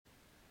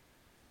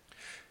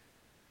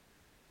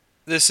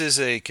This is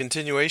a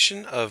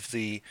continuation of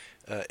the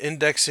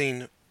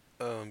indexing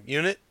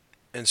unit,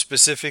 and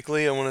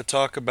specifically I want to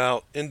talk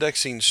about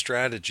indexing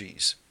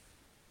strategies.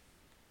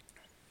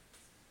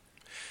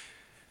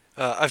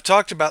 I've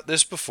talked about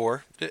this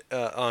before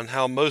on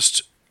how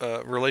most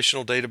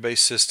relational database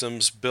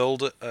systems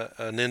build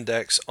an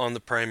index on the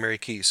primary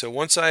key. So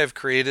once I have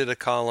created a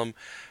column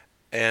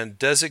and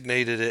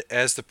designated it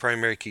as the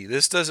primary key,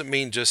 this doesn't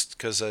mean just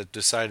because I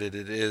decided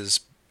it is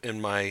in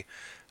my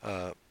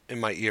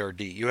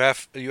ERD. You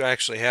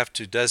actually have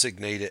to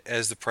designate it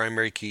as the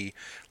primary key,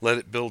 let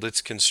it build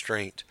its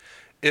constraint.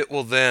 It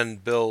will then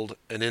build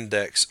an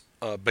index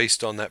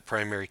based on that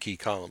primary key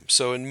column.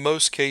 So in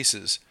most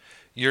cases,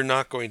 you're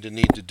not going to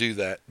need to do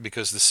that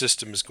because the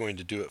system is going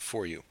to do it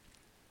for you.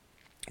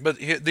 But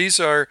these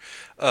are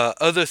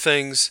other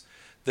things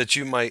that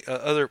you might,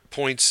 other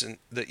points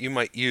that you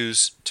might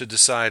use to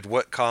decide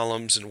what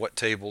columns and what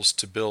tables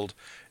to build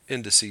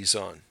indices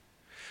on.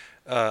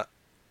 Uh,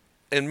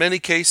 in many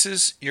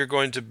cases, you're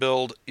going to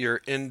build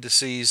your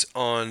indices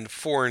on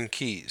foreign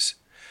keys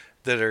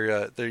that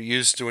are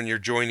used when you're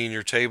joining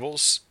your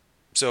tables.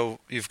 So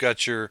you've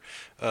got your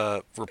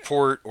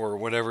report or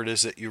whatever it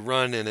is that you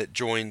run, and it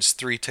joins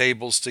three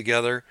tables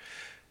together.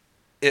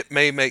 It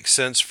may make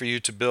sense for you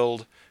to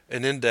build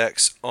an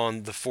index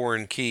on the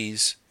foreign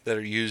keys that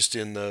are used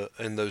in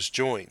those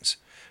joins,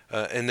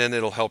 and then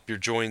it'll help your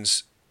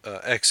joins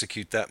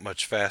execute that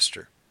much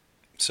faster.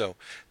 So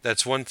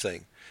that's one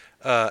thing.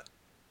 Uh,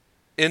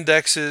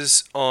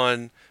 Indexes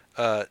on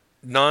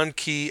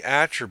non-key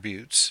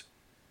attributes,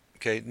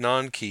 okay,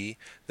 non-key,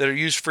 that are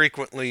used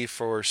frequently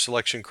for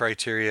selection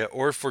criteria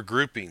or for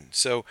grouping.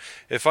 So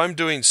if I'm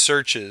doing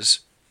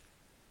searches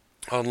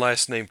on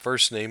last name,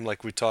 first name,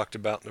 like we talked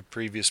about in a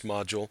previous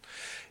module,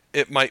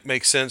 it might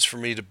make sense for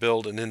me to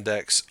build an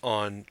index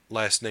on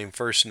last name,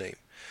 first name.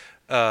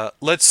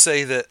 Let's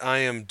say that I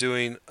am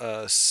doing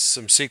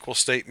some SQL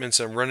statements,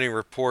 I'm running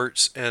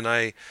reports, and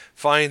I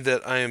find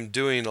that I am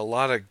doing a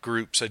lot of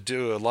groups. I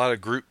do a lot of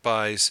group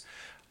bys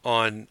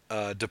on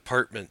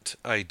department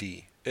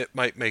ID. It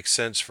might make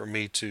sense for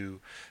me to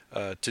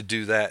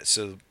do that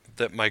so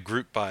that my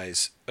group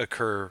bys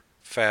occur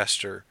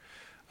faster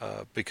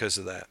because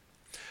of that.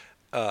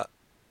 Uh,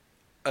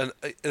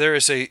 there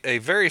is a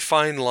very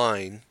fine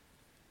line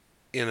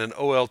in an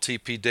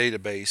OLTP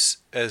database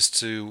as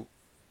to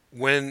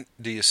when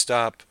do you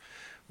stop,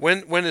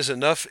 when is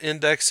enough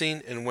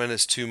indexing and when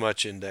is too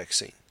much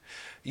indexing.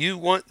 You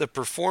want the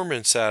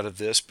performance out of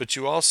this, but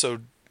you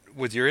also,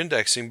 with your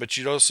indexing, but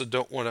you also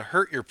don't want to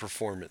hurt your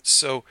performance.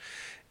 So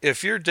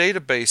if your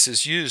database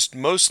is used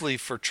mostly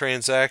for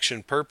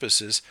transaction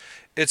purposes,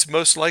 it's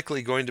most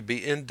likely going to be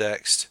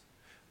indexed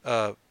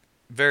uh,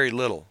 very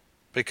little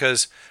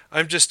because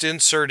I'm just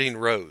inserting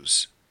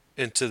rows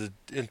into the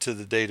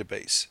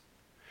database.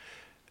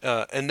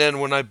 And then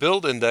when I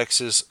build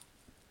indexes,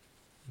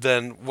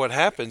 then what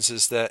happens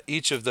is that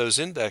each of those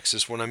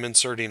indexes, when I'm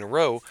inserting a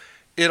row,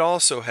 it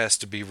also has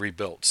to be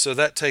rebuilt. So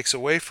that takes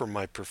away from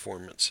my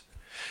performance.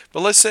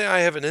 But let's say I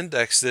have an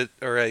index that,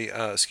 or I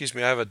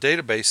have a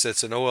database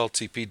that's an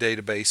OLTP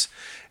database,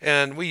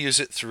 and we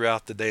use it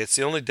throughout the day. It's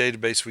the only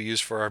database we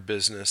use for our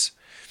business,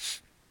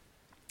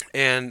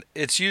 and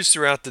it's used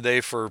throughout the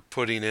day for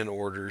putting in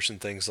orders and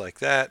things like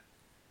that.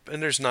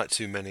 And there's not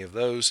too many of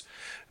those.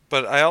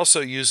 But I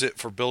also use it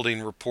for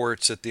building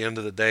reports at the end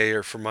of the day,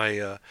 or for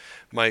my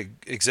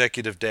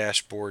executive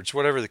dashboards,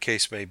 whatever the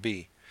case may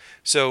be.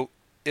 So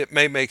it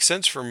may make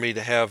sense for me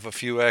to have a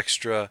few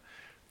extra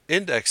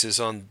indexes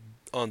on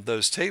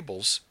those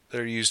tables that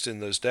are used in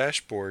those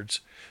dashboards,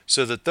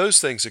 so that those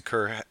things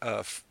occur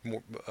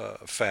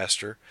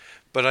faster.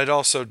 But I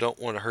also don't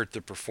want to hurt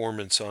the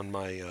performance on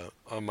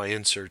my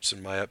inserts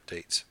and my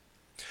updates.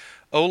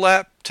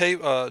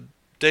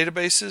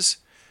 Databases,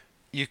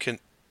 you can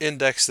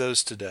index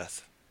those to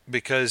death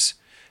because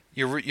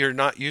you're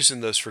not using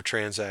those for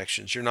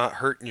transactions. You're not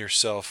hurting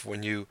yourself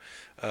when you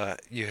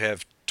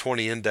have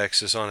 20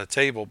 indexes on a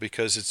table,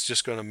 because it's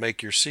just going to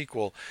make your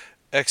SQL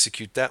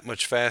execute that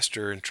much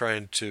faster in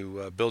trying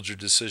to build your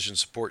decision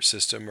support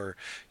system or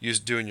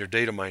doing your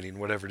data mining,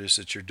 whatever it is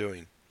that you're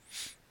doing.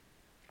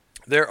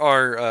 There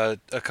are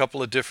a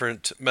couple of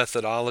different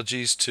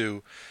methodologies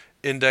to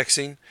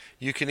indexing.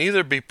 You can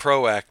either be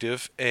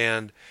proactive,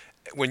 and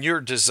when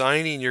you're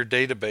designing your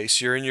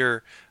database, you're in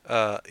your,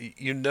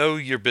 you know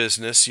your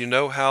business, you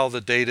know how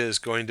the data is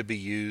going to be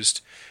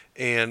used,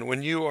 and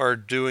when you are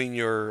doing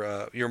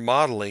your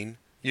modeling,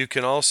 you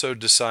can also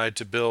decide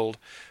to build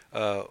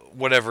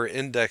whatever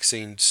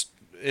indexes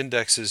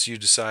you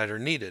decide are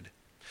needed.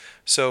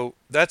 So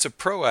that's a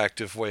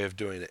proactive way of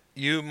doing it.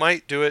 You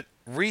might do it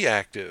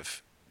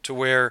reactive, to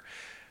where,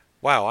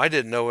 wow, I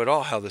didn't know at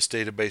all how this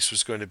database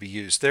was going to be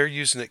used. They're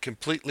using it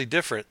completely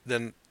different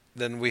than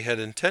we had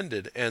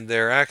intended, and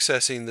they're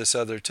accessing this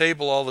other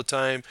table all the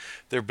time.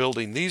 They're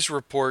building these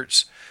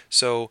reports.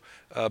 So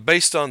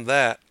based on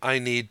that, I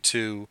need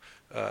to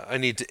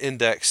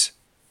index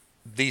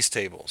these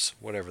tables,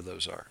 whatever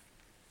those are.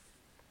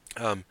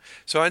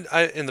 So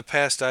in the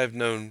past, I've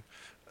known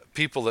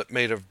people that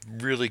made a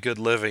really good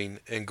living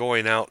in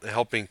going out and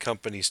helping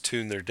companies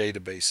tune their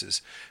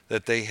databases.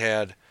 That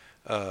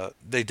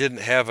they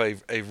didn't have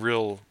a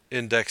real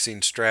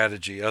indexing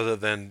strategy other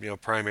than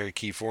primary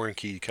key, foreign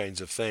key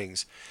kinds of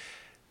things.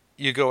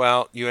 You go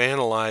out, you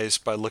analyze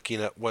by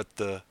looking at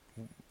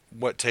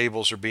what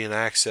tables are being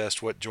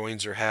accessed, what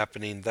joins are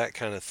happening, that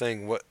kind of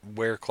thing, what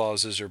where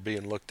clauses are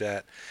being looked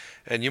at,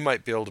 and you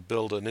might be able to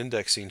build an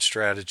indexing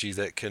strategy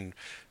that can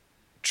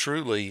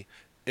truly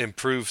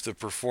improve the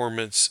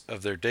performance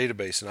of their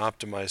database and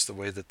optimize the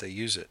way that they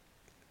use it.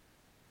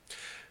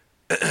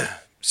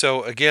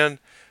 So again,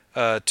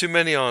 too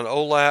many on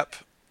OLAP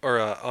or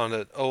on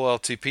an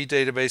OLTP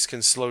database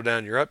can slow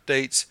down your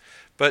updates,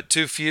 but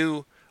too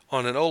few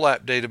on an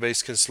OLAP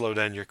database can slow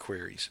down your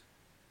queries.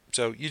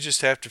 So you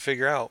just have to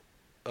figure out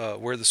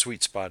where the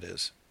sweet spot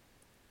is.